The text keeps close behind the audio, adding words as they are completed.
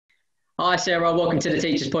Hi Sarah, welcome to the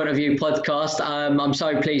Teacher's Point of View podcast. I'm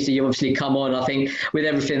so pleased that you obviously come on. I think with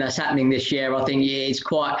everything that's happening this year, I think it's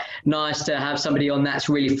quite nice to have somebody on that's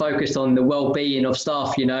really focused on the well-being of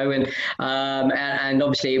staff, and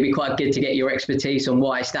obviously it'd be quite good to get your expertise on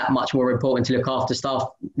why it's that much more important to look after staff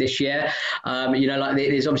this year. Like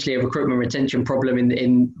there's obviously a recruitment retention problem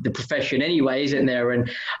in the profession anyway, isn't there?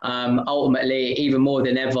 And ultimately, even more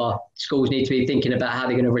than ever, schools need to be thinking about how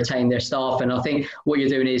they're going to retain their staff. And I think what you're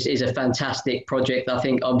doing is a fantastic project. I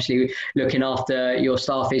think obviously looking after your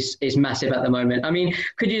staff is massive at the moment. I mean,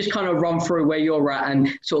 could you just kind of run through where you're at and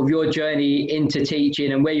sort of your journey into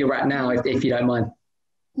teaching and where you're at now, if you don't mind?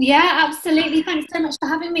 Yeah, absolutely. Thanks so much for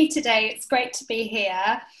having me today. It's great to be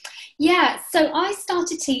here. Yeah, so I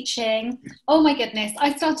started teaching, oh my goodness,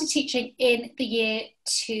 I started teaching in the year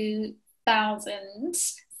 2000.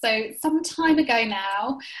 So some time ago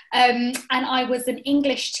now. And I was an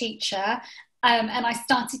English teacher. And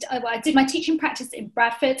I did my teaching practice in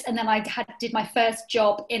Bradford, and then did my first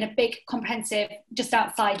job in a big comprehensive just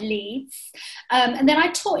outside Leeds. And then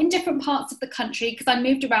I taught in different parts of the country because I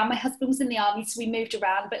moved around. My husband was in the army, so we moved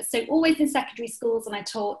around. But so always in secondary schools, and I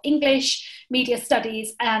taught English, media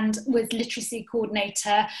studies, and was literacy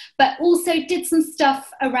coordinator. But also did some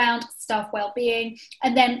stuff around staff wellbeing,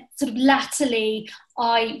 and then sort of latterly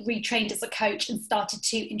I retrained as a coach and started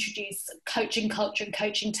to introduce coaching culture and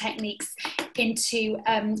coaching techniques into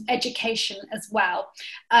education as well.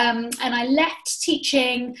 And I left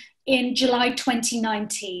teaching in July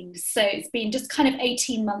 2019. So it's been just kind of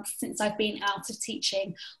 18 months since I've been out of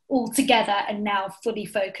teaching altogether and now fully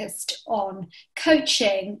focused on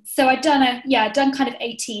coaching. So I've done kind of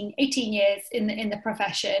 18 years in the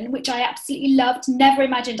profession, which I absolutely loved, never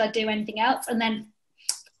imagined I'd do anything else. And then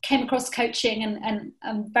came across coaching and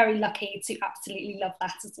I'm very lucky to absolutely love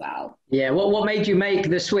that as well. Yeah, what made you make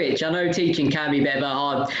the switch? I know teaching can be a bit of a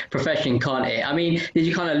hard profession, can't it? I mean, did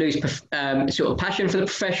you kind of lose sort of passion for the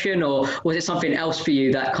profession, or was it something else for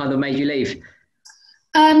you that kind of made you leave?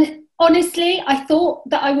 Honestly, I thought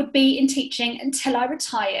that I would be in teaching until I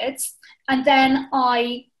retired. And then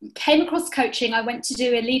I came across coaching. I went to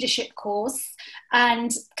do a leadership course,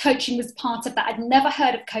 and coaching was part of that. I'd never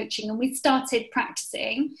heard of coaching, and we started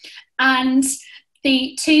practicing. And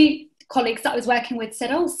the two colleagues that I was working with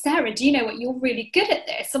said, "Oh, Sarah, do you know what? You're really good at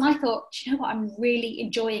this." And I thought, do you know what? I'm really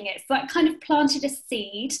enjoying it. So that kind of planted a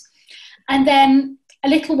seed. And then a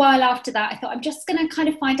little while after that, I thought, I'm just going to kind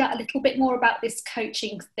of find out a little bit more about this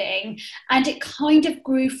coaching thing. And it kind of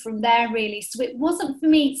grew from there, really. So it wasn't for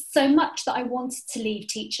me so much that I wanted to leave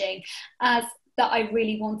teaching as that I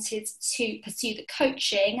really wanted to pursue the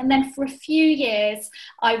coaching. And then for a few years,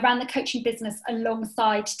 I ran the coaching business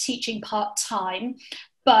alongside teaching part-time.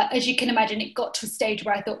 But as you can imagine, it got to a stage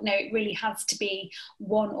where I thought, no, it really has to be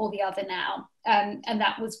one or the other now. And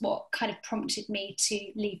that was what kind of prompted me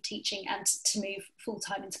to leave teaching and to move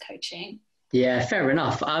full-time into coaching. Yeah, fair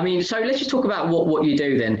enough. I mean, so let's just talk about what you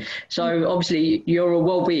do then. So obviously you're a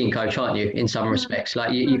well-being coach, aren't you, in some respects?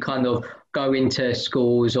 Like you kind of go into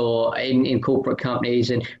schools or in corporate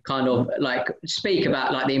companies and kind of like speak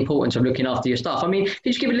about like the importance of looking after your staff. I mean, could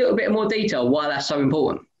you just give a little bit more detail why that's so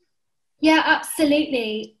important? Yeah,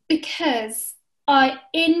 absolutely. Because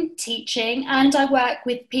in teaching, and I work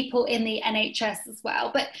with people in the NHS as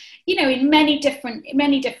well, but in many different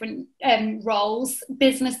roles,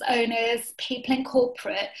 business owners, people in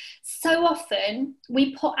corporate. So often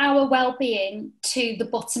we put our well-being to the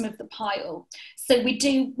bottom of the pile. So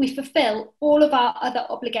we fulfill all of our other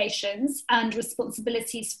obligations and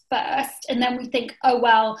responsibilities first, and then we think, oh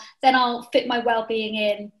well, then I'll fit my well-being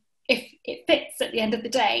in if it fits at the end of the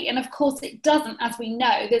day. And of course it doesn't, as we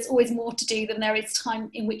know. There's always more to do than there is time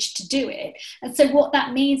in which to do it. And so what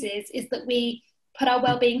that means is that we put our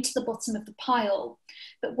well-being to the bottom of the pile.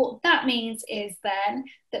 But what that means is then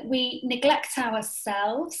that we neglect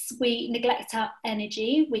ourselves, we neglect our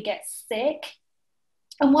energy, we get sick.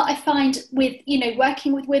 And what I find with,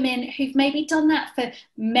 working with women who've maybe done that for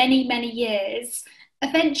many, many years,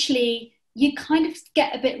 eventually you kind of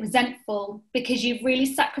get a bit resentful because you've really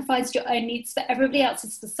sacrificed your own needs for everybody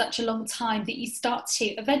else's for such a long time that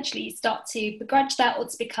eventually you start to begrudge that or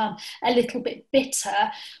to become a little bit bitter.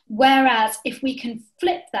 Whereas if we can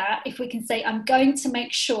flip that, if we can say, I'm going to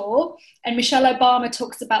make sure, and Michelle Obama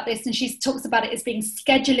talks about this, and she talks about it as being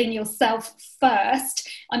scheduling yourself first.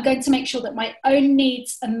 I'm going to make sure that my own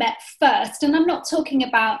needs are met first. And I'm not talking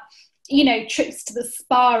about trips to the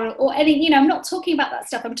spa or any, I'm not talking about that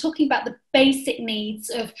stuff. I'm talking about the basic needs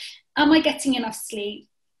of, am I getting enough sleep?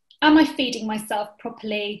 Am I feeding myself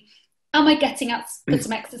properly? Am I getting out for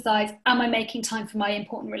some exercise? Am I making time for my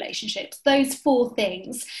important relationships? Those 4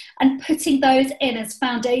 things, and putting those in as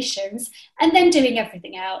foundations and then doing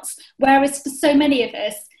everything else. Whereas for so many of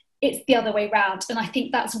us, it's the other way around. And I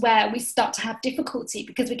think that's where we start to have difficulty,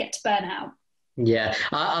 because we get to burn out. Yeah,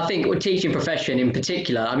 I think with teaching profession in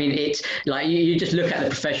particular, I mean, it's like you just look at the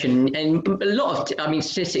profession, and a lot of, I mean,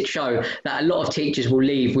 statistics show that a lot of teachers will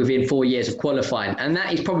leave within 4 years of qualifying. And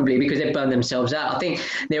that is probably because they've burned themselves out. I think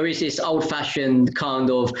there is this old fashioned kind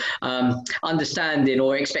of understanding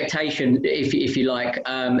or expectation, if you like,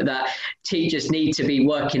 that teachers need to be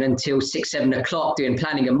working until 6, 7 o'clock doing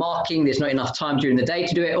planning and marking. There's not enough time during the day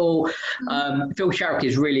to do it all. Phil Sharrock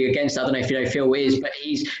is really against that. I don't know if you know Phil is, but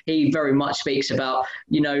he very much speaks about,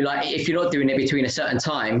 you know, like, if you're not doing it between a certain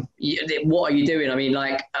time, what are you doing? I mean,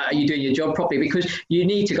 like, are you doing your job properly? Because you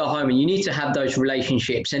need to go home and you need to have those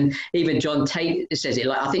relationships. And even John Tate says it,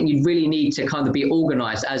 like, I think you really need to kind of be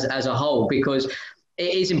organized as a whole, because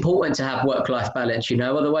it is important to have work-life balance, you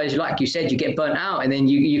know, otherwise, like you said, you get burnt out, and then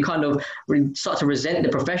you kind of start to resent the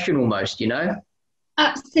profession almost, you know?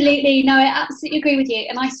 Absolutely. No, I absolutely agree with you.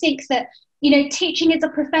 And I think that, you know, teaching is a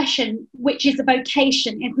profession, which is a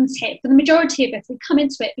vocation, isn't it? For the majority of us, we come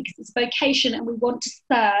into it because it's a vocation and we want to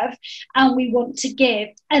serve and we want to give.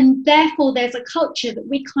 And therefore, there's a culture that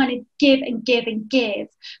we kind of give and give and give,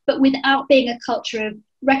 but without being a culture of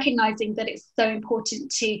recognizing that it's so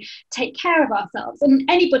important to take care of ourselves. And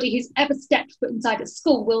anybody who's ever stepped foot inside a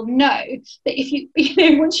school will know that if you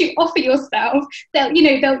know, once you offer yourself,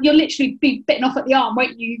 you'll literally be bitten off at the arm,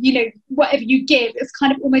 won't you? You know, whatever you give is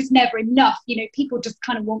kind of almost never enough. You know, people just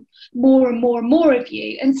kind of want more and more and more of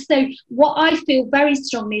you. And so what I feel very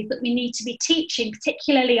strongly is that we need to be teaching,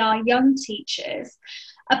 particularly our young teachers,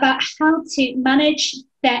 about how to manage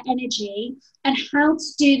their energy and how to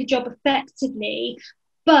do the job effectively,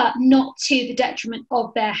 but not to the detriment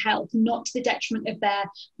of their health, not to the detriment of their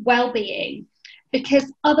well-being.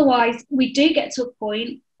 Because otherwise we do get to a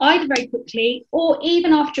point, either very quickly or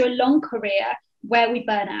even after a long career, where we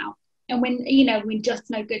burn out. And when, you know, we're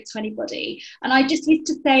just no good to anybody. And I just used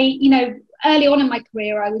to say, you know, early on in my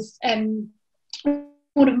career, I was,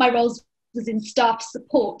 one of my roles was in staff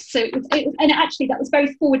support. So and actually that was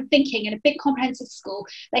very forward thinking. In a big comprehensive school,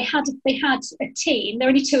 they had a team. There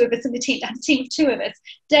were only 2 of us in the team. They had a team of 2 of us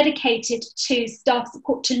dedicated to staff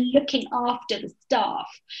support, to looking after the staff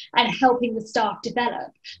and helping the staff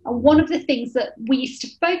develop. And one of the things that we used to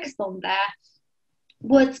focus on there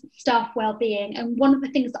was staff well-being. And one of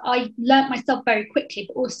the things that I learnt myself very quickly,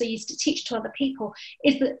 but also used to teach to other people,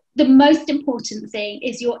 is that the most important thing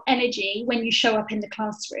is your energy when you show up in the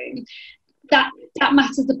classroom. That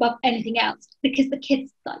matters above anything else, because the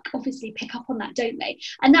kids, like, obviously pick up on that, don't they?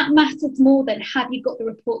 And that matters more than, have you got the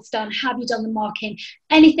reports done, have you done the marking,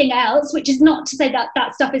 anything else, which is not to say that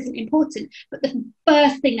that stuff isn't important, but the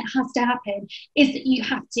first thing that has to happen is that you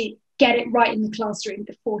have to get it right in the classroom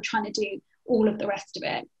before trying to do all of the rest of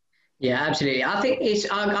it. Yeah, absolutely. I think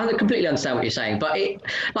I completely understand what you're saying, but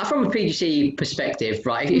like, from a PGC perspective,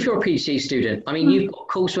 right? If you're a PGC student, I mean, you've got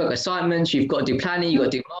coursework assignments, you've got to do planning, you've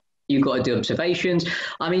got to do marking, you've got to do observations.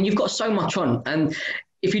 I mean, you've got so much on, and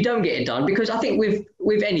if you don't get it done, because I think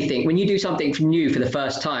with anything, when you do something new for the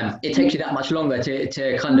first time, it takes you that much longer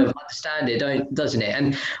to kind of understand it, doesn't it?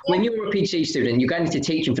 And when you're a PGC student, you're going into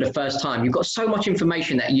teaching for the first time, you've got so much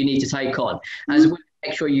information that you need to take on, as well.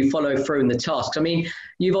 Make sure you follow through in the tasks. I mean,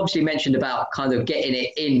 you've obviously mentioned about kind of getting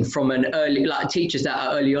it in from an early, like, teachers that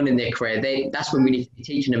are early on in their career. That's when we need to be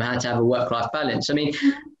teaching them how to have a work-life balance. I mean,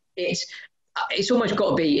 it's almost got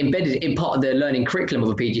to be embedded in part of the learning curriculum of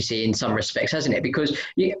a PGC in some respects, hasn't it? Because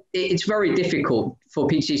it's very difficult for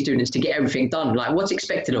PGC students to get everything done. Like, what's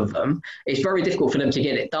expected of them, it's very difficult for them to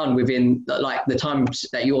get it done within, like, the times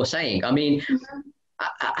that you're saying. I mean,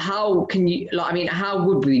 how can you, like, I mean, how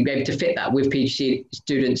would we be able to fit that with PGC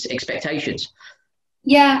students' expectations?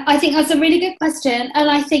 Yeah, I think that's a really good question. And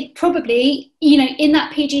I think probably, you know, in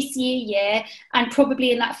that PGCE year, and probably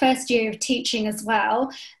in that first year of teaching as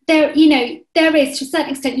well, there is, to a certain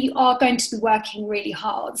extent, you are going to be working really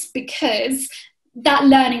hard, because that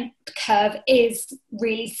learning curve is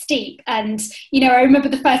really steep. And, you know, I remember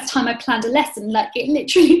the first time I planned a lesson, like, it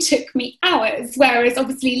literally took me hours, whereas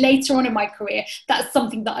obviously later on in my career, that's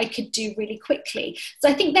something that I could do really quickly. So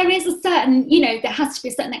I think there is a certain, you know, there has to be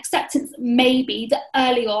a certain acceptance, maybe, that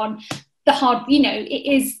early on, the hard, you know,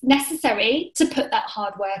 it is necessary to put that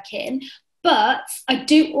hard work in. But I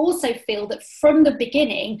do also feel that from the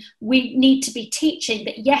beginning, we need to be teaching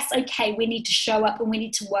that, yes, okay, we need to show up and we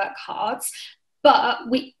need to work hard, But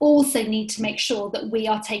we also need to make sure that we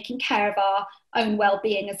are taking care of our own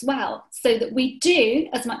well-being as well, so that we do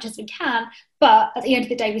as much as we can, but at the end of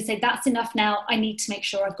the day we say that's enough now, I need to make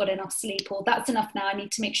sure I've got enough sleep, or that's enough now, I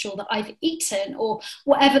need to make sure that I've eaten, or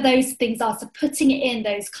whatever those things are. So putting it in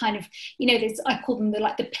those kind of, those, I call them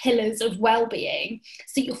the pillars of well-being,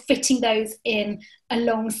 so you're fitting those in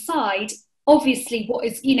alongside. Obviously, what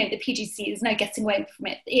is, the PGC, there's no getting away from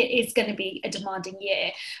it. It is going to be a demanding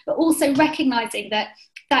year, but also recognising that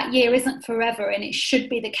that year isn't forever, and it should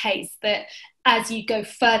be the case that as you go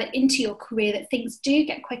further into your career, that things do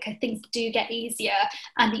get quicker, things do get easier,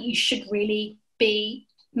 and that you should really be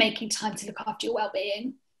making time to look after your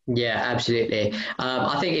well-being. Yeah, absolutely.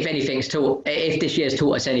 I think if if this year's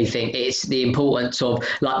taught us anything, it's the importance of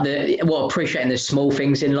appreciating the small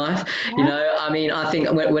things in life. Yeah. I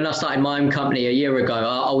think when I started my own company a year ago,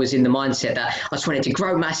 I was in the mindset that I just wanted to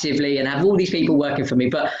grow massively and have all these people working for me.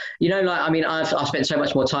 But I've spent so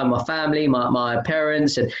much more time with my family, my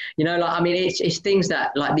parents, and it's things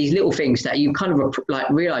that, like, these little things that you kind of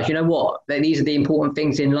realize, that these are the important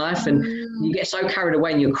things in life, and you get so carried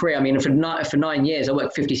away in your career. For 9 years, I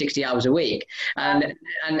worked 50-60 hours a week, and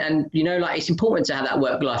it's important to have that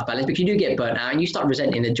work-life balance, because you do get burnt out and you start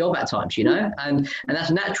resenting the job at times, and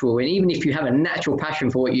that's natural. And even if you have a natural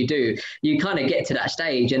passion for what you do, you kind of get to that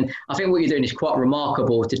stage. And I think what you're doing is quite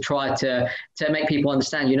remarkable, to try to make people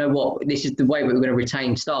understand, this is the way we're going to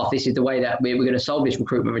retain staff. This is the way that we're going to solve this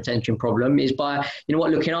recruitment retention problem, is by,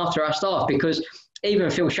 looking after our staff. Because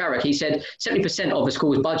even Phil Sharrock, he said 70% of a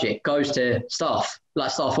school's budget goes to staff,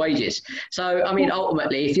 like staff wages. So,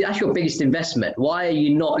 ultimately, if that's your biggest investment, why are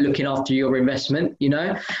you not looking after your investment,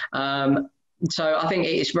 So I think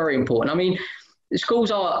it's very important.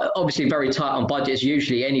 Schools are obviously very tight on budgets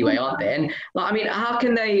usually anyway, aren't they? And how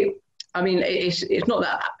can they... it's not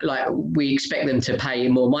that we expect them to pay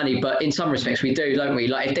more money, but in some respects we do, don't we?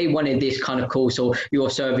 Like, if they wanted this kind of course or your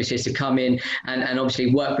services to come in and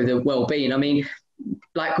obviously work with the well-being,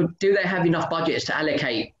 do they have enough budgets to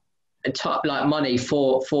allocate money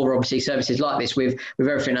for obviously services like this with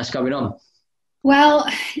everything that's going on? Well,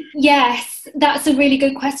 yes, that's a really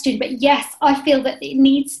good question. But yes, I feel that it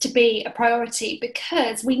needs to be a priority,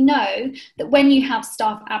 because we know that when you have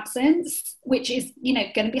staff absence, which is,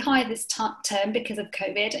 going to be high this term because of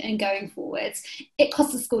COVID and going forwards, it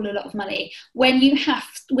costs the school a lot of money. When you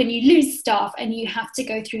lose staff and you have to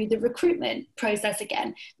go through the recruitment process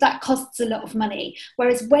again, that costs a lot of money.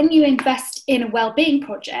 Whereas when you invest in a wellbeing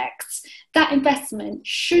project, that investment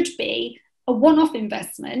should be a one-off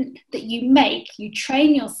investment that you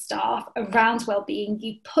train your staff around well-being,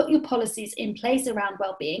 you put your policies in place around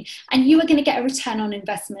well-being, and you are going to get a return on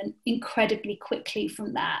investment incredibly quickly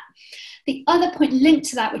from that. The other point linked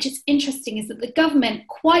to that, which is interesting, is that the government,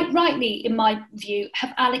 quite rightly in my view,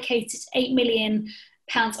 have allocated £8 million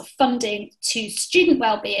of funding to student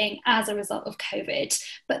well-being as a result of COVID,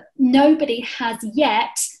 but nobody has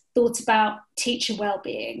yet thought about teacher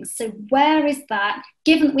well-being. So where is that,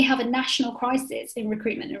 given that we have a national crisis in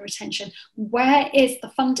recruitment and retention, where is the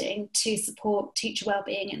funding to support teacher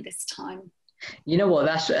well-being in this time? You know what,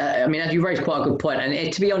 that's, as you raised quite a good point,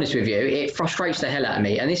 and to be honest with you, it frustrates the hell out of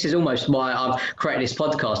me, and this is almost why I've created this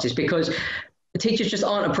podcast, is because the teachers just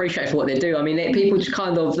aren't appreciated for what they do. People just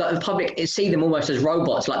kind of, the public see them almost as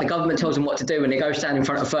robots. Like, the government tells them what to do and they go stand in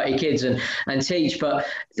front of 30 kids and teach. But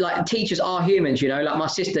teachers are humans, Like my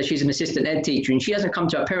sister, she's an assistant ed teacher, and she hasn't come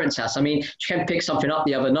to her parents' house. She came to pick something up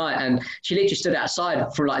the other night, and she literally stood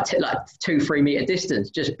outside for 2-3 meter distance,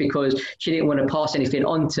 just because she didn't want to pass anything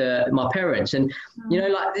on to my parents. And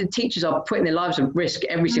the teachers are putting their lives at risk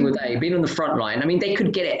every single day, being on the front line. They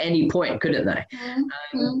could get at any point, couldn't they? And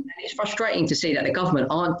it's frustrating to see that the government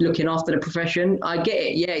aren't looking after the profession. I get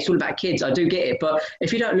it. Yeah, it's all about kids. I do get it. But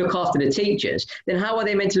if you don't look after the teachers, then how are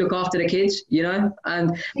they meant to look after the kids,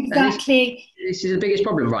 And exactly. And this is the biggest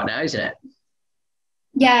problem right now, isn't it?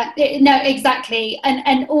 Yeah, no, exactly.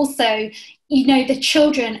 And also, the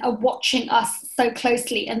children are watching us so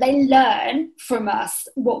closely, and they learn from us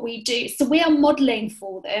what we do. So we are modelling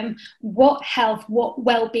for them what health, what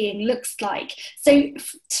well-being looks like. So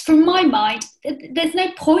from my mind, there's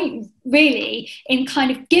no point really in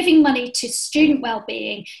kind of giving money to student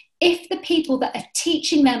well-being if the people that are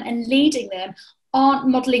teaching them and leading them aren't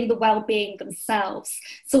modelling the well-being themselves.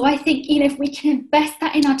 So I think, if we can invest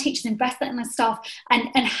that in our teachers, invest that in our staff, and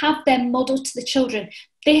have them model to the children,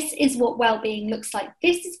 this is what well-being looks like,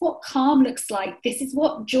 this is what calm looks like, this is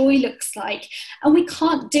what joy looks like. And we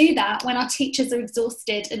can't do that when our teachers are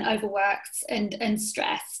exhausted and overworked and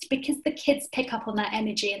stressed, because the kids pick up on that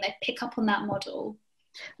energy and they pick up on that model.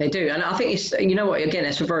 They do. And I think it's, you know what, again,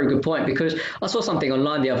 that's a very good point, because I saw something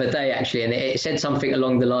online the other day, actually, and it said something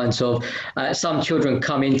along the lines of some children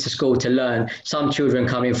come into school to learn, some children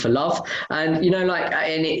come in for love. And, you know,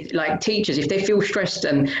 like teachers, if they feel stressed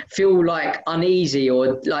and feel like uneasy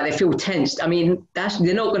or like they feel tensed, I mean,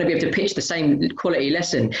 they're not going to be able to pitch the same quality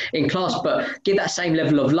lesson in class, but give that same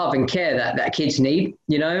level of love and care that kids need,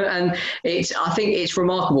 you know. And I think it's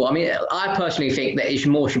remarkable. I mean, I personally think that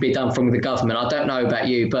more should be done from the government. I don't know about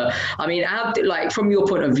you, but I mean, like from your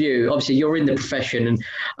point of view, obviously you're in the profession,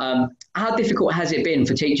 and how difficult has it been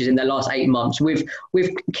for teachers in the last 8 months with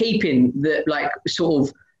keeping the like sort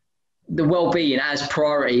of the well-being as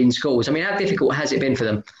priority in schools? I mean, how difficult has it been for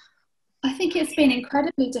them? I think it's been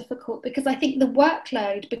incredibly difficult, because I think the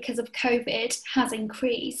workload because of COVID has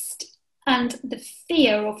increased, and the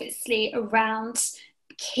fear obviously around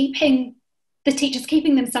keeping the teachers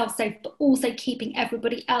keeping themselves safe, but also keeping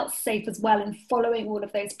everybody else safe as well, and following all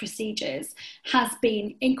of those procedures has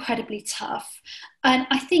been incredibly tough. And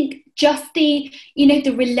I think just the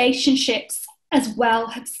relationships as well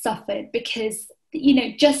have suffered, because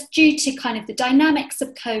just due to kind of the dynamics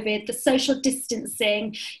of COVID, the social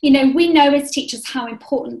distancing, we know as teachers how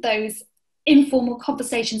important those informal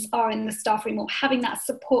conversations are in the staff room, or having that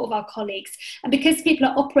support of our colleagues. And because people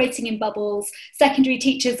are operating in bubbles, secondary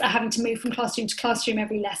teachers are having to move from classroom to classroom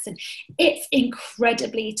every lesson. It's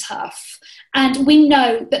incredibly tough. And we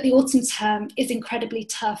know that the autumn term is incredibly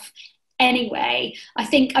tough anyway. I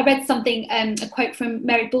think I read something, a quote from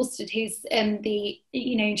Mary Bulstead, who's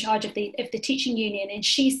in charge of the teaching union, and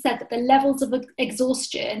she said that the levels of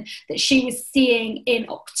exhaustion that she was seeing in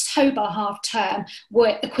October half term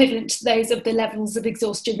were equivalent to those of the levels of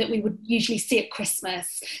exhaustion that we would usually see at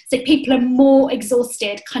Christmas. So people are more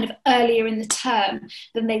exhausted kind of earlier in the term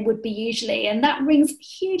than they would be usually, and that rings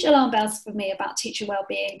huge alarm bells for me about teacher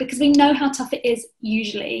wellbeing, because we know how tough it is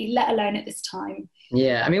usually, let alone at this time.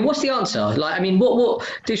 Yeah, I mean, what's the answer? Like, I mean, what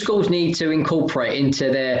do schools need to incorporate into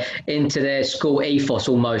their school ethos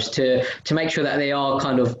almost to make sure that they are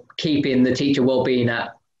kind of keeping the teacher well-being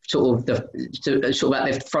at sort of at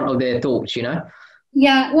the front of their thoughts, you know?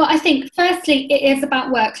 Yeah, well, I think firstly it is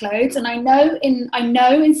about workloads, and I know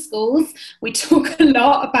in schools we talk a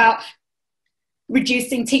lot about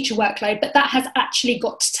reducing teacher workload, but that has actually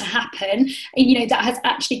got to happen, and that has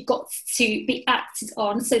actually got to be acted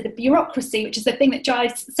on. So the bureaucracy, which is the thing that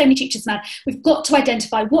drives so many teachers mad, we've got to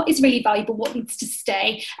identify what is really valuable, what needs to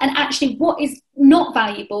stay, and actually what is not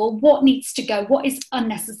valuable, what needs to go, what is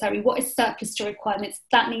unnecessary, what is surplus to requirements,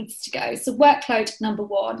 that needs to go. So workload, number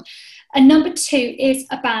one. And number two is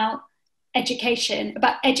about education,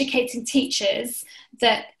 about educating teachers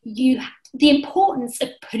that the importance of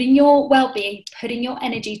putting your well-being, putting your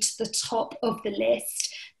energy to the top of the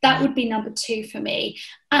list. That would be number two for me.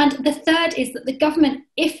 And the third is that the government,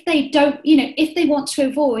 if they want to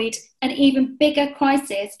avoid an even bigger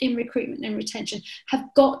crisis in recruitment and retention, have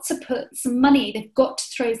got to put some money, they've got to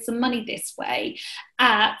throw some money this way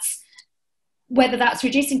at whether that's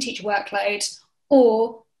reducing teacher workload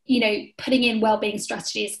or putting in wellbeing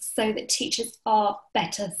strategies so that teachers are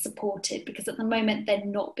better supported, because at the moment they're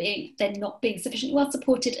not being sufficiently well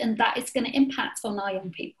supported, and that is going to impact on our young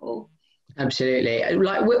people. Absolutely.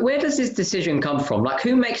 Like, where does this decision come from? Like,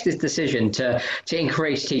 who makes this decision to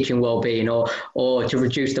increase teaching wellbeing or to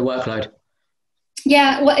reduce the workload?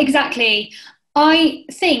 Yeah, well, exactly. I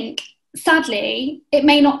think, sadly, it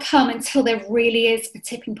may not come until there really is a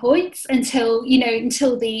tipping point, until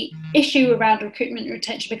the issue around recruitment and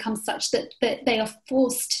retention becomes such that they are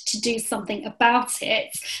forced to do something about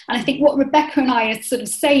it. And I think what Rebecca and I are sort of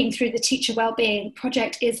saying through the Teacher Wellbeing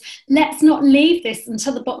Project is, let's not leave this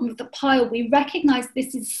until the bottom of the pile. We recognise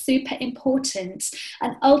this is super important,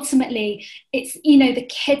 and ultimately it's, the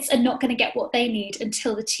kids are not going to get what they need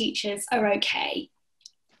until the teachers are okay.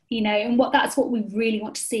 And that's what we really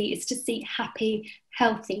want to see, is to see happy,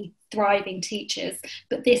 healthy, thriving teachers.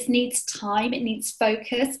 But this needs time, it needs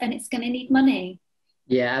focus, and it's going to need money.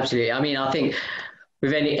 Yeah, absolutely. I mean, I think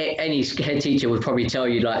with any head teacher would probably tell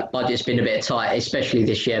you, like, budget's been a bit tight, especially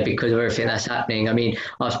this year because of everything that's happening. I mean,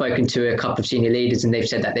 I've spoken to a couple of senior leaders and they've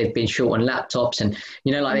said that they've been short on laptops, and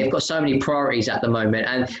they've got so many priorities at the moment.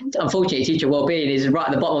 And unfortunately, teacher wellbeing is right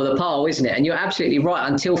at the bottom of the pile, isn't it? And you're absolutely right.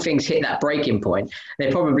 Until things hit that breaking point,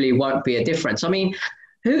 there probably won't be a difference. I mean,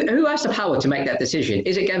 who has the power to make that decision?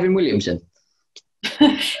 Is it Gavin Williamson?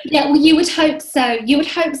 Yeah, well, you would hope so.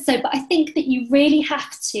 But I think that you really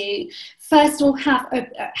have to, first of all, have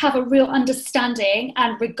a real understanding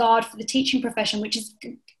and regard for the teaching profession, which is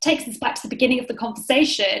takes us back to the beginning of the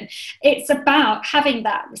conversation. It's about having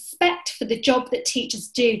that respect for the job that teachers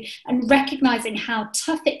do and recognizing how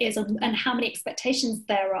tough it is and how many expectations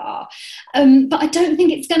there are. But I don't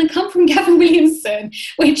think it's going to come from Gavin Williamson,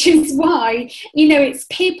 which is why, it's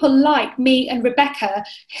people like me and Rebecca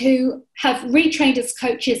who have retrained as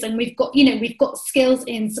coaches, and we've got skills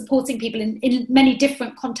in supporting people in many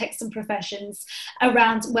different contexts and professions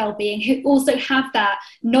around well-being, who also have that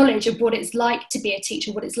knowledge of what it's like to be a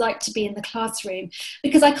teacher, what it's like to be in the classroom,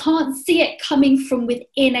 because I can't see it coming from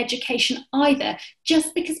within education either,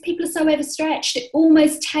 just because people are so overstretched. It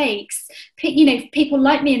almost takes people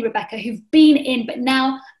like me and Rebecca who've been in but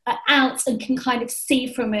now are out and can kind of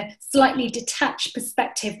see from a slightly detached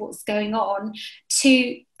perspective what's going on,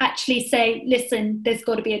 to actually say, listen, there's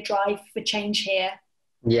got to be a drive for change here.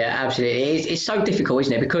 Yeah, absolutely. It's so difficult,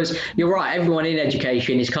 isn't it? Because you're right, everyone in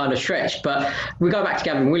education is kind of stretched. But we go back to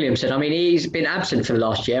Gavin Williamson. I mean, he's been absent for the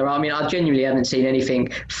last year. I mean, I genuinely haven't seen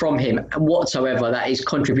anything from him whatsoever that is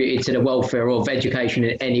contributed to the welfare of education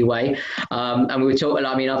in any way. And we were talking,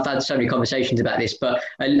 I mean, I've had so many conversations about this, but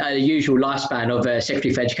a usual lifespan of a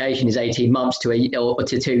Secretary for Education is 18 months to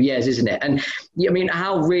 2 years, isn't it? And I mean,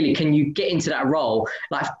 how really can you get into that role,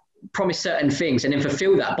 like, promise certain things and then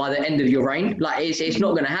fulfill that by the end of your reign? Like, it's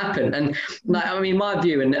not going to happen. And like, I mean, my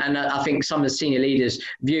view, and I think some of the senior leaders'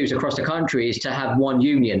 views across the country, is to have one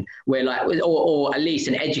union where, like, or at least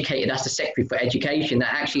an educator, that's the Secretary for Education,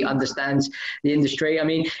 that actually understands the industry. I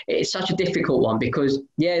mean, it's such a difficult one because,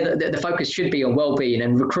 yeah, the focus should be on well-being,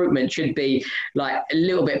 and recruitment should be like a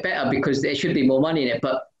little bit better because there should be more money in it.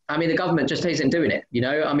 But I mean, the government just isn't doing it,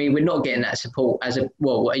 I mean, we're not getting that support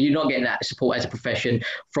you're not getting that support as a profession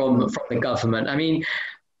from the government. I mean,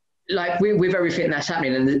 like, with everything that's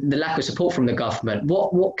happening and the lack of support from the government,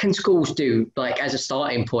 what can schools do, like, as a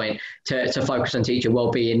starting point to focus on teacher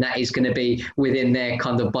wellbeing that is going to be within their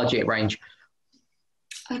kind of budget range?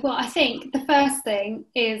 Well, I think the first thing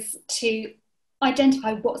is to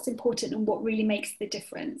identify what's important and what really makes the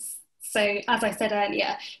difference. So, as I said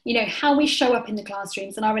earlier, how we show up in the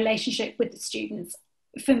classrooms and our relationship with the students,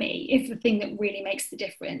 for me, is the thing that really makes the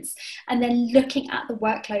difference. And then looking at the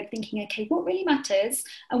workload, thinking, okay, what really matters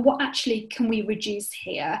and what actually can we reduce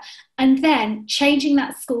here? And then changing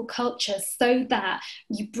that school culture so that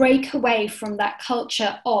you break away from that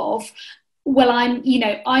culture of, well, I'm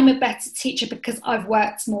a better teacher because I've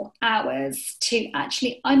worked more hours, to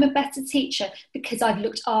actually, I'm a better teacher because I've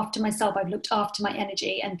looked after myself, I've looked after my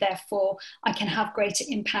energy, and therefore I can have greater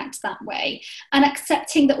impact that way. And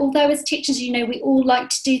accepting that although as teachers, we all like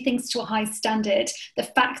to do things to a high standard, the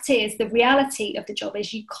fact is, the reality of the job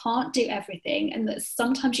is you can't do everything, and that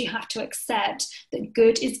sometimes you have to accept that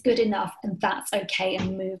good is good enough and that's okay,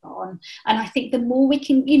 and move on. And I think the more we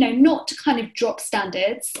can, not to kind of drop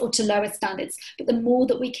standards or to lower standards, but the more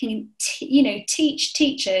that we can, teach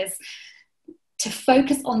teachers to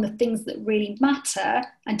focus on the things that really matter,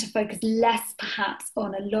 and to focus less perhaps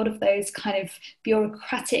on a lot of those kind of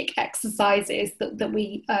bureaucratic exercises that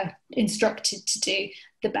we are instructed to do,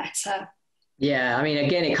 the better. Yeah, I mean,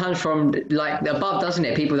 again, it comes from, like, the above, doesn't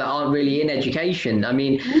it? People that aren't really in education. I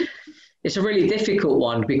mean, it's a really difficult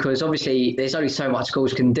one because obviously there's only so much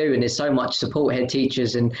schools can do, and there's so much support head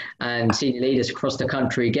teachers and senior leaders across the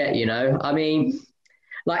country get, I mean,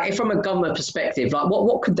 like, from a government perspective, like,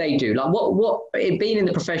 what could they do? Like, what being in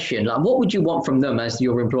the profession, like, what would you want from them as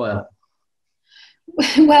your employer?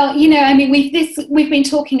 Well, I mean, we've been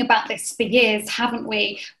talking about this for years, haven't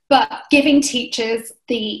we? But giving teachers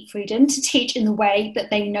the freedom to teach in the way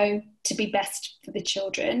that they know to be best for the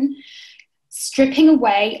children, stripping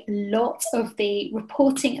away a lot of the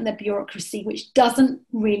reporting and the bureaucracy, which doesn't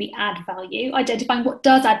really add value, identifying what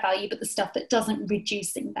does add value, but the stuff that doesn't,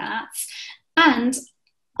 reducing that. And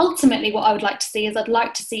ultimately, what I would like to see is I'd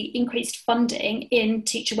like to see increased funding in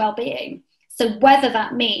teacher wellbeing. So whether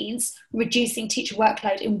that means reducing teacher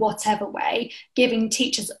workload in whatever way, giving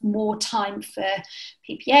teachers more time for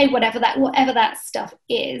PPA, whatever that stuff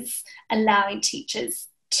is, allowing teachers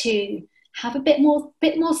to have a bit more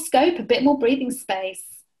scope, a bit more breathing space.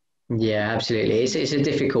 Yeah, absolutely. It's a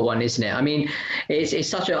difficult one, isn't it? I mean, it's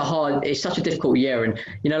such a difficult year. And,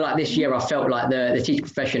 like, this year, I felt like the teacher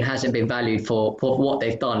profession hasn't been valued for what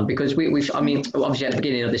they've done, because I mean, obviously at the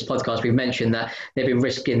beginning of this podcast, we've mentioned that they've been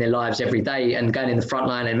risking their lives every day and going in the front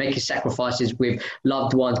line and making sacrifices with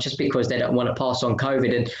loved ones just because they don't want to pass on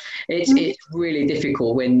COVID. And it's really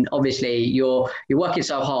difficult when obviously you're working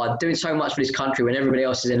so hard, doing so much for this country when everybody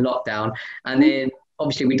else is in lockdown. And then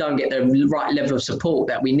obviously we don't get the right level of support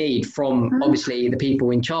that we need from obviously the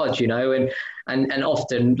people in charge, you know, and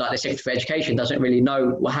often like the Secretary for Education doesn't really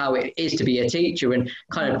know how it is to be a teacher and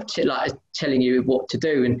kind of like telling you what to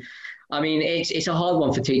do. And I mean, it's a hard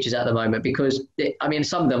one for teachers at the moment because I mean,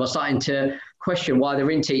 some of them are starting to question why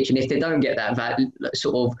they're in teaching if they don't get that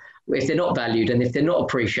sort of, if they're not valued and if they're not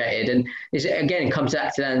appreciated. And again, it comes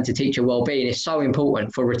back to teacher well-being. It's so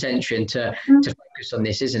important for retention to focus on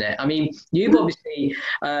this, isn't it? I mean, you've obviously,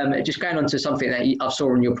 just going on to something that I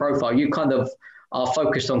saw on your profile, you kind of are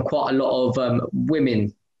focused on quite a lot of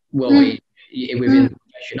women well-being within the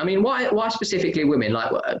profession. I mean, why specifically women?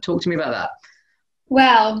 Like, talk to me about that.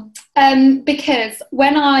 Well, because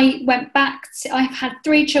when I went back I've had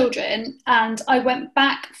 3 children, and I went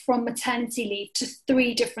back from maternity leave to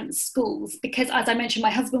 3 different schools because, as I mentioned,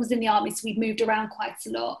 my husband was in the army, so we'd moved around quite a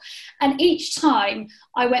lot. And each time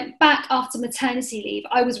I went back after maternity leave,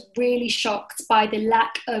 I was really shocked by the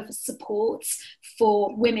lack of support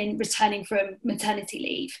for women returning from maternity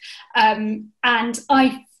leave. And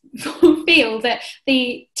I feel that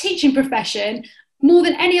the teaching profession, more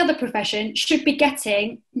than any other profession, should be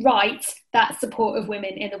getting right that support of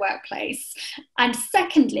women in the workplace. And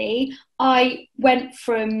secondly, I went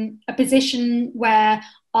from a position where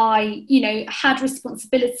I, had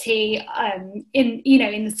responsibility in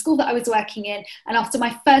the school that I was working in. And after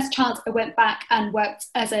my first child, I went back and worked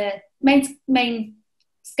as a main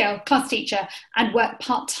scale class teacher and worked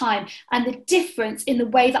part-time. And the difference in the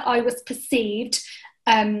way that I was perceived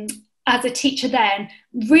as a teacher then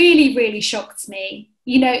really, really shocked me.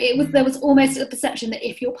 There was almost a perception that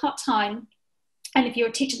if you're part-time and if you're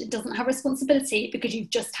a teacher that doesn't have responsibility because you've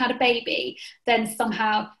just had a baby, then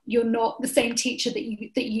somehow you're not the same teacher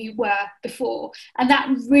that you were before. And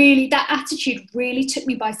that attitude really took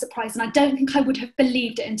me by surprise. And I don't think I would have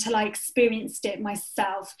believed it until I experienced it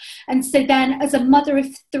myself. And so then, as a mother of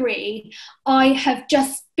 3, I have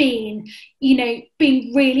just been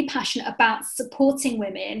really passionate about supporting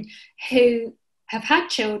women who have had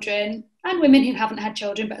children and women who haven't had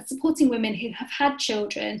children, but supporting women who have had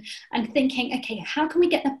children and thinking, okay, how can we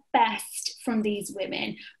get the best from these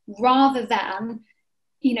women rather than,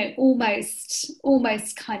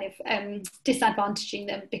 almost kind of disadvantaging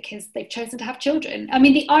them because they've chosen to have children. I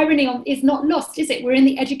mean, the irony is not lost, is it? We're in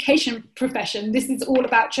the education profession. This is all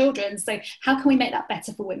about children. So how can we make that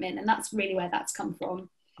better for women? And that's really where that's come from.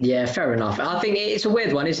 Yeah, fair enough. I think it's a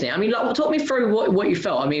weird one, isn't it? I mean, like, talk me through what you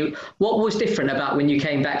felt. I mean, what was different about when you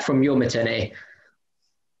came back from your maternity?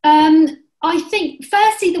 I think,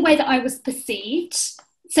 firstly, the way that I was perceived.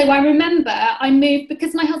 So I remember I moved,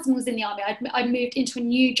 because my husband was in the army, I moved into a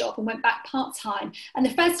new job and went back part-time. And the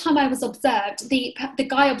first time I was observed, the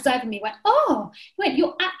guy observing me went,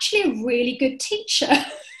 you're actually a really good teacher.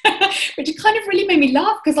 Which kind of really made me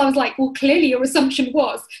laugh because I was like, well, clearly your assumption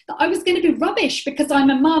was that I was going to be rubbish because I'm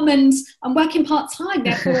a mum and I'm working part-time,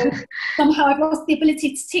 therefore somehow I've lost the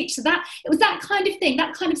ability to teach. So it was that kind of thing,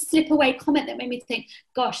 that kind of slip away comment that made me think,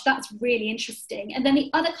 gosh, that's really interesting. And then the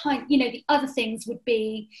other things would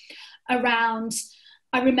be around,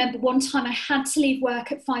 I remember one time I had to leave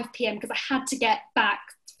work at 5 p.m. because I had to get back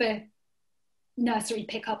for nursery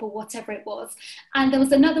pickup or whatever it was, and there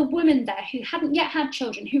was another woman there who hadn't yet had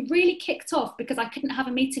children who really kicked off because I couldn't have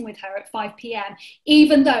a meeting with her at 5 p.m.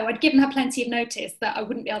 even though I'd given her plenty of notice that I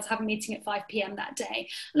wouldn't be able to have a meeting at 5 p.m. that day.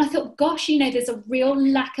 And I thought, gosh, there's a real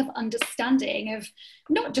lack of understanding of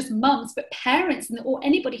not just mums but parents or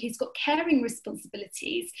anybody who's got caring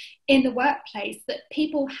responsibilities in the workplace, that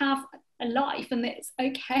people have a life and that it's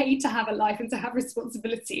okay to have a life and to have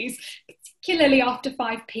responsibilities, particularly after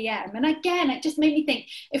 5 p.m. And again, it just made me think,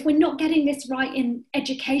 if we're not getting this right in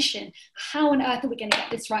education, how on earth are we going to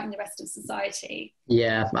get this right in the rest of society?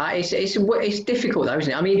 Yeah, it's difficult though,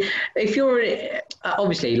 isn't it? I mean, if you're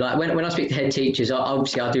obviously, like when I speak to head teachers,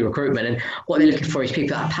 obviously I do recruitment, and what they're looking for is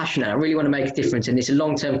people that are passionate, that really want to make a difference, and it's a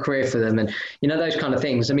long-term career for them, and those kind of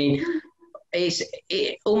things. I mean, it's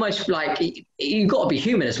almost like you've got to be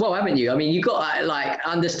human as well, haven't you? I mean, you've got to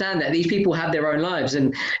understand that these people have their own lives,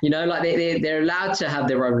 and they're allowed to have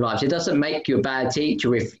their own lives. It doesn't make you a bad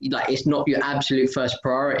teacher if it's not your absolute first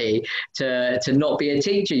priority to not be a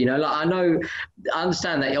teacher. I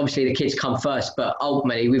understand that obviously the kids come first, but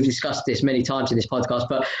ultimately we've discussed this many times in this podcast,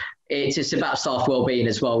 but it's about staff well-being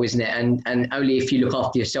as well, isn't it? And only if you look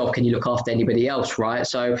after yourself can you look after anybody else, right?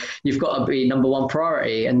 So you've got to be number one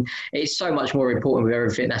priority, and it's so much more important with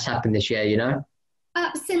everything that's happened this year,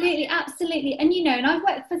 Absolutely. And I've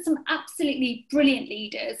worked for some absolutely brilliant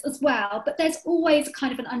leaders as well, but there's always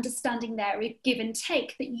kind of an understanding there with give and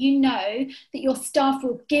take, that that your staff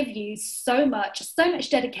will give you so much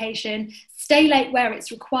dedication, stay late where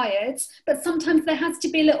it's required, but sometimes there has to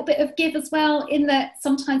be a little bit of give as well, in that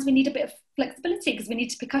sometimes we need a bit of flexibility because we need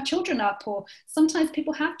to pick our children up, or sometimes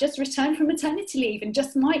people have just returned from maternity leave and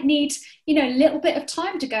just might need, you know, a little bit of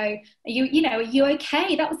time to go, are you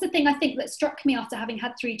okay? That was the thing I think that struck me after having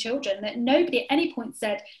had 3 children, that nobody at any point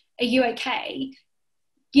said, are you okay?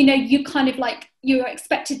 You know, you kind of like, you're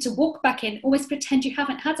expected to walk back in, almost pretend you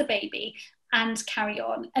haven't had a baby and carry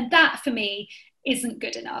on. And that for me isn't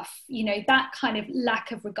good enough. You know, that kind of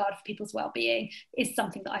lack of regard for people's well-being is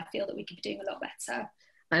something that I feel that we could be doing a lot better.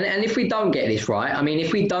 And if we don't get this right, I mean,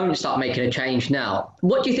 if we don't start making a change now,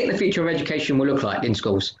 what do you think the future of education will look like in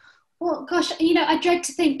schools? Well, gosh, you know, I dread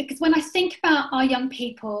to think, because when I think about our young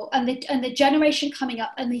people and the generation coming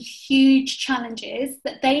up and the huge challenges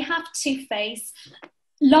that they have to face,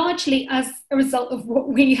 largely as a result of what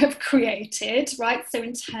we have created, right? So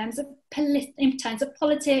in terms of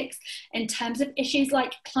politics, in terms of issues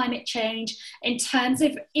like climate change, in terms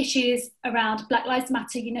of issues around Black Lives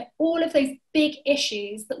Matter, you know, all of those big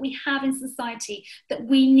issues that we have in society that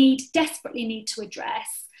we desperately need to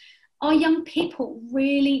address, our young people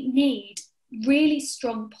really need really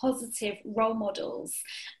strong, positive role models.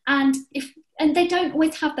 And they don't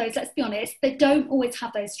always have those, let's be honest, they don't always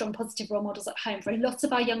have those strong, positive role models at home. For a lot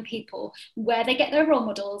of our young people, where they get their role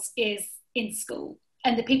models is in school.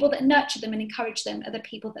 And the people that nurture them and encourage them are the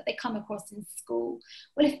people that they come across in school.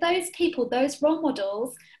 Well, if those people, those role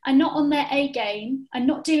models, are not on their A game, are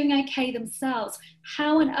not doing okay themselves,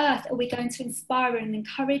 how on earth are we going to inspire and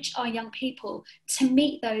encourage our young people to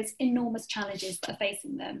meet those enormous challenges that are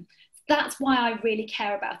facing them? That's why I really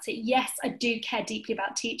care about it. Yes, I do care deeply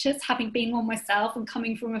about teachers, having been one myself and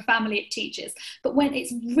coming from a family of teachers. But when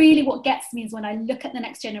it's really, what gets me is when I look at the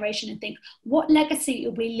next generation and think, what legacy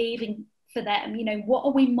are we leaving for them? You know, what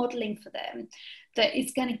are we modeling for them that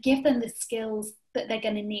is going to give them the skills that they're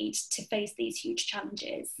going to need to face these huge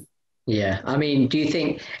challenges? Yeah, I mean, do you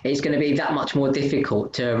think it's going to be that much more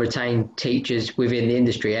difficult to retain teachers within the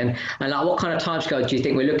industry? And like, what kind of timescale do you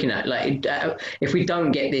think we're looking at? Like, if we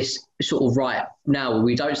don't get this sort of right now,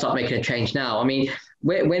 we don't start making a change now, I mean,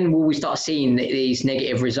 when will we start seeing these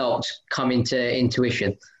negative results come into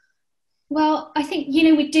intuition? Well, I think, you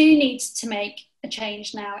know, we do need to make a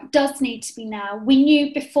change now. It does need to be now. We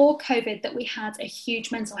knew before COVID that we had a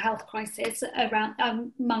huge mental health crisis around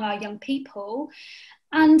among our young people,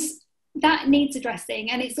 and that needs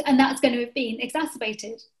addressing, and that's going to have been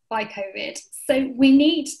exacerbated by COVID. So we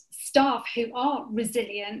need staff who are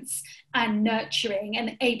resilient and nurturing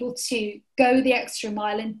and able to go the extra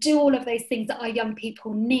mile and do all of those things that our young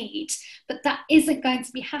people need. But that isn't going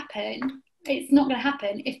to happen. It's not going to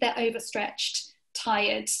happen if they're overstretched,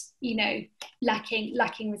 tired, you know,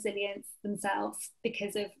 lacking resilience themselves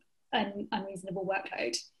because of an unreasonable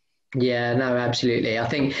workload. Yeah, no, absolutely. I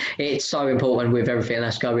think it's so important with everything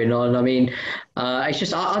that's going on. I mean, it's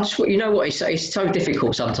just, I just, you know what, it's so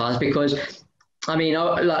difficult sometimes because, I mean,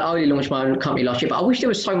 I only launched my own company last year, but I wish there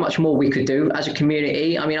was so much more we could do as a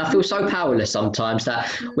community. I mean, I feel so powerless sometimes that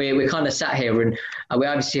we're kind of sat here and we're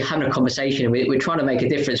obviously having a conversation and we're trying to make a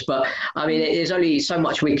difference. But I mean, there's only so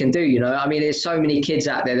much we can do, you know. I mean, there's so many kids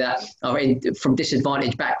out there that are from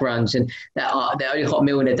disadvantaged backgrounds and that their only hot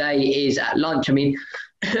meal in a day is at lunch. I mean,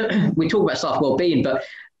 we talk about staff well-being, but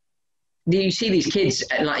you see these kids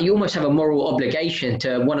and like you almost have a moral obligation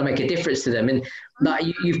to want to make a difference to them, and like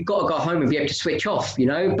you've got to go home and be able to switch off, you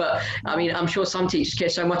know. But I mean, I'm sure some teachers care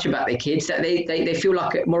so much about their kids that they feel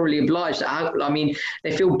like morally obliged. I mean,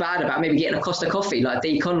 they feel bad about maybe getting a Costa coffee, like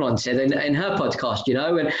Dee Conlon said in her podcast, you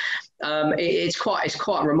know. And it's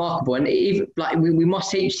quite remarkable, and even like we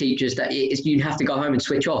must teach teachers that you have to go home and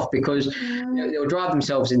switch off because you know, they'll drive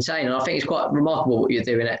themselves insane. And I think it's quite remarkable what you're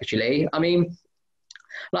doing, actually. I mean,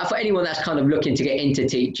 like for anyone that's kind of looking to get into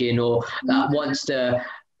teaching or that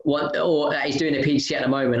or that is doing a PhD at the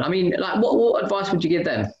moment, I mean, like what advice would you give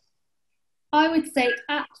them? I would say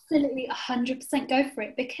absolutely 100% go for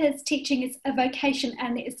it, because teaching is a vocation,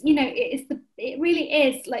 and it's, you know, it really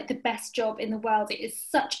is like the best job in the world. It is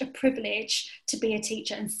such a privilege to be a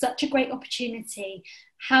teacher and such a great opportunity.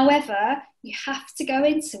 However, you have to go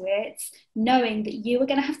into it knowing that you are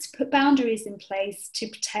going to have to put boundaries in place to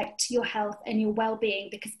protect your health and your well-being,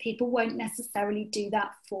 because people won't necessarily do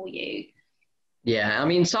that for you. Yeah, I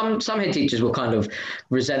mean, some head teachers will kind of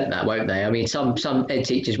resent that, won't they? I mean, some head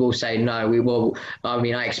teachers will say, no, we will. I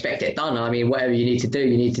mean, I expect it done. I mean, whatever you need to do,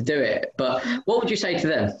 you need to do it. But what would you say to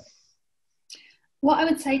them? What I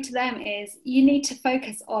would say to them is you need to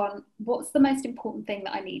focus on what's the most important thing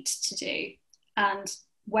that I need to do, and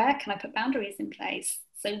where can I put boundaries in place.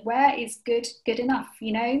 So where is good enough,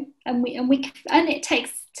 you know? And it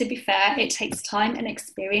takes, to be fair, it takes time and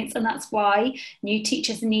experience, and that's why new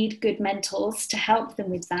teachers need good mentors to help them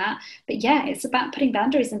with that. But yeah, it's about putting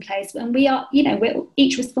boundaries in place, and we are, you know, we're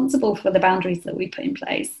each responsible for the boundaries that we put in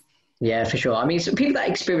place. Yeah, for sure. I mean, so people that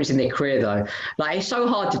experience in their career though, like it's so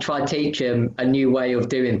hard to try and teach them a new way of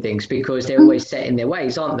doing things because they're always set in their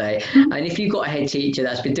ways, aren't they? And if you've got a head teacher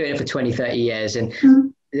that's been doing it for 20, 30 years and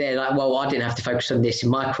they're like, well, I didn't have to focus on this in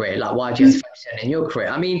my career. Like, why do you have to focus on it in your career?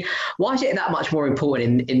 I mean, why is it that much more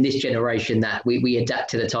important in this generation that we adapt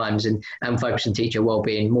to the times and focus on teacher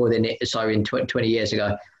well-being more than it so in 20 years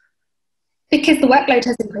ago? Because the workload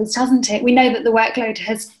has increased, hasn't it? We know that the workload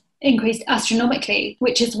has increased astronomically,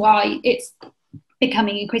 which is why it's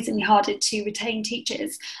becoming increasingly harder to retain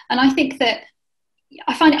teachers. And I think that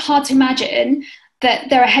I find it hard to imagine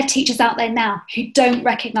that there are head teachers out there now who don't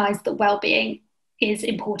recognise that well-being is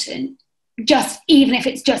important, just even if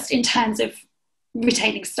it's just in terms of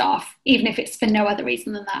retaining staff, even if it's for no other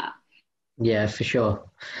reason than that. Yeah, for sure.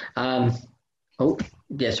 Oh,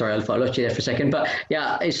 yeah, sorry, I lost you there for a second. But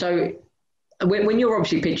yeah, so when you're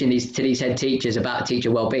obviously pitching these head teachers about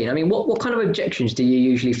teacher well-being, I mean, what kind of objections do you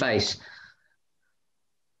usually face?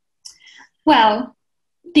 Well,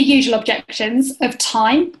 the usual objections of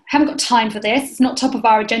time. Haven't got time for this. It's not top of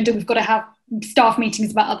our agenda. We've got to have staff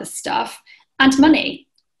meetings about other stuff, and money.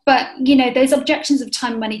 But, you know, those objections of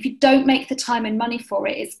time and money, if you don't make the time and money for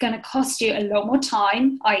it, it's going to cost you a lot more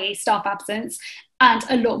time, i.e. staff absence, and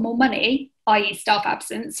a lot more money, i.e. staff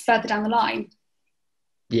absence, further down the line.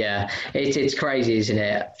 Yeah, it's crazy, isn't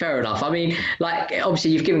it? Fair enough. I mean, like,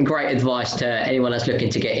 obviously you've given great advice to anyone that's looking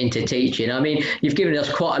to get into teaching. I mean, you've given us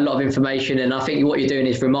quite a lot of information and I think what you're doing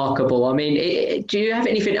is remarkable. I mean, do you have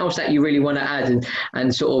anything else that you really want to add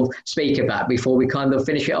and sort of speak about before we kind of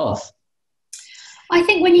finish it off? I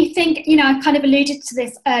think when you think, you know, I kind of alluded to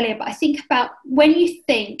this earlier, but I think about when you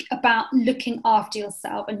think about looking after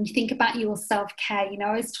yourself and you think about your self-care, you know, I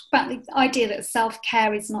always talk about the idea that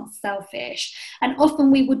self-care is not selfish. And often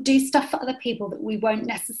we would do stuff for other people that we won't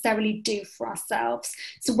necessarily do for ourselves.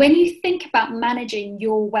 So when you think about managing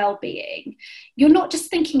your well-being, you're not just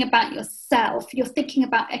thinking about yourself, you're thinking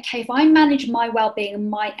about, okay, if I manage my well-being and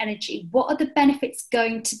my energy, what are the benefits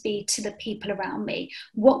going to be to the people around me?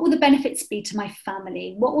 What will the benefits be to my family?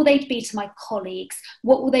 What will they be to my colleagues?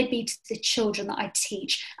 What will they be to the children that I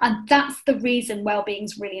teach? And that's the reason well-being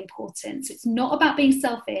is really important. So it's not about being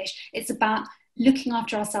selfish, it's about looking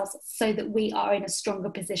after ourselves so that we are in a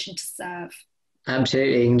stronger position to serve.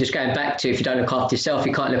 Absolutely. And just going back to, if you don't look after yourself,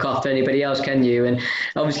 you can't look after anybody else, can you? And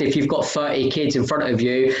obviously, if you've got 30 kids in front of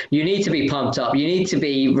you, you need to be pumped up. You need to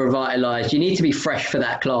be revitalized. You need to be fresh for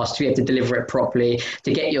that class to be able to deliver it properly,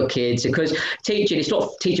 to get your kids. Because teaching, it's not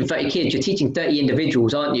teaching 30 kids, you're teaching 30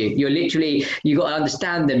 individuals, aren't you? You're literally, you got to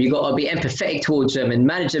understand them. You got to be empathetic towards them and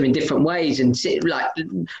manage them in different ways and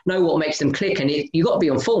know what makes them click. And you got to be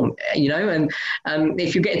on form, you know? And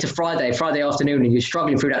if you get into Friday afternoon and you're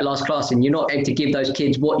struggling through that last class and you're not able to give those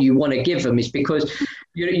kids what you want to give them, is because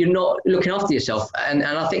you're not looking after yourself. And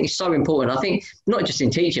I think it's so important. I think not just in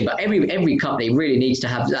teaching, but every company really needs to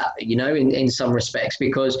have that, you know, in some respects,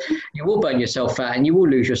 because you will burn yourself out and you will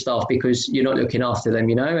lose your staff because you're not looking after them,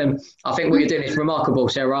 you know. And I think what you're doing is remarkable,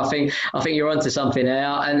 Sarah. I think you're onto something there.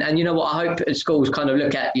 And you know what, I hope schools kind of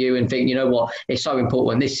look at you and think, you know what, it's so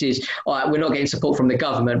important. This is, all right, we're not getting support from the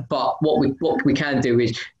government, but what we can do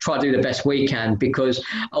is try to do the best we can, because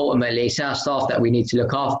ultimately it's our staff that we need to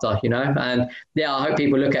look after, you know. And yeah, I hope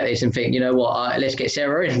people look at this and think, you know what, let's get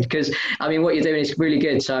Sarah in, because I mean, what you're doing is really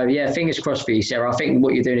good. So yeah, fingers crossed for you, Sarah. I think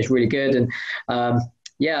what you're doing is really good, and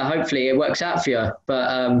yeah, hopefully it works out for you.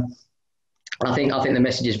 But I think the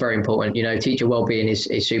message is very important. You know, teacher wellbeing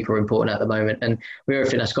is super important at the moment, and with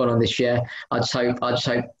everything that's gone on this year, I just hope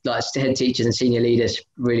like head teachers and senior leaders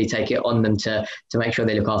really take it on them to make sure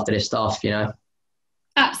they look after their staff, you know.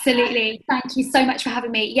 Absolutely. Thank you so much for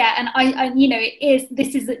having me. Yeah, and I you know,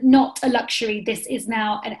 this is not a luxury. This is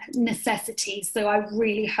now a necessity. So I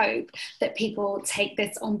really hope that people take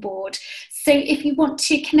this on board. So if you want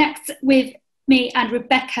to connect with me and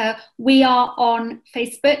Rebecca, we are on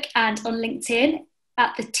Facebook and on LinkedIn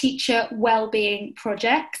at the Teacher Wellbeing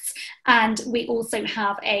Project, and we also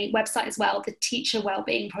have a website as well, the Teacher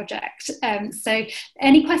Wellbeing Project. So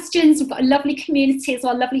any questions, we've got a lovely community as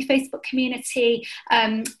well, lovely Facebook community,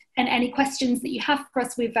 and any questions that you have for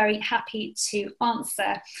us, we're very happy to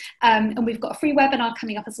answer. And we've got a free webinar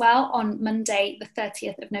coming up as well on Monday the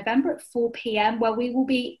 30th of November at 4 p.m, where we will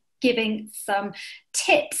be giving some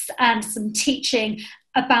tips and some teaching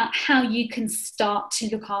about how you can start to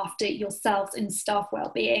look after yourselves and staff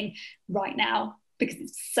wellbeing right now, because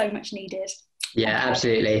it's so much needed. Yeah,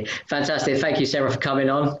 absolutely. Fantastic. Thank you, Sarah, for coming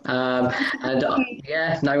on. And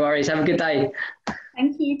yeah, no worries. Have a good day.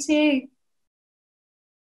 Thank you too.